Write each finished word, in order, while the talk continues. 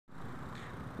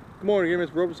Good morning,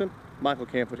 Mr Roberson. Michael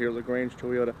Canfield here at LaGrange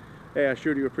Toyota. Hey, I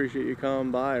sure do appreciate you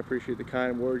coming by. I appreciate the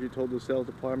kind words you told the sales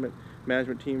department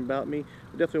management team about me.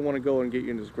 I definitely want to go and get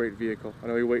you in this great vehicle. I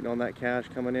know you're waiting on that cash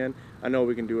coming in. I know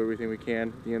we can do everything we can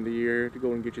at the end of the year to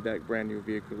go and get you that brand new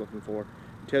vehicle you're looking for.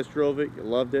 You test drove it, you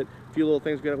loved it. A few little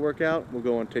things got to work out, we'll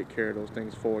go and take care of those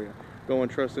things for you. Go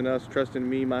and trust in us, trust in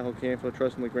me, Michael Canfield,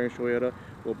 trust in LaGrange Toyota.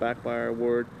 We'll back by our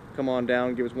word. Come on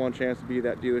down, give us one chance to be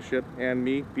that dealership, and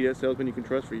me, be that salesman you can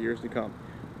trust for years to come.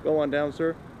 Go on down,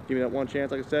 sir. Give me that one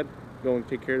chance, like I said. Go and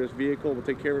take care of this vehicle. We'll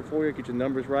take care of it for you, get your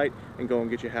numbers right, and go and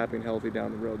get you happy and healthy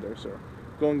down the road there, sir.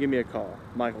 Go and give me a call.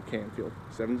 Michael Canfield,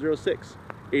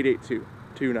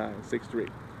 706-882-2963.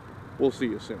 We'll see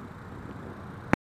you soon.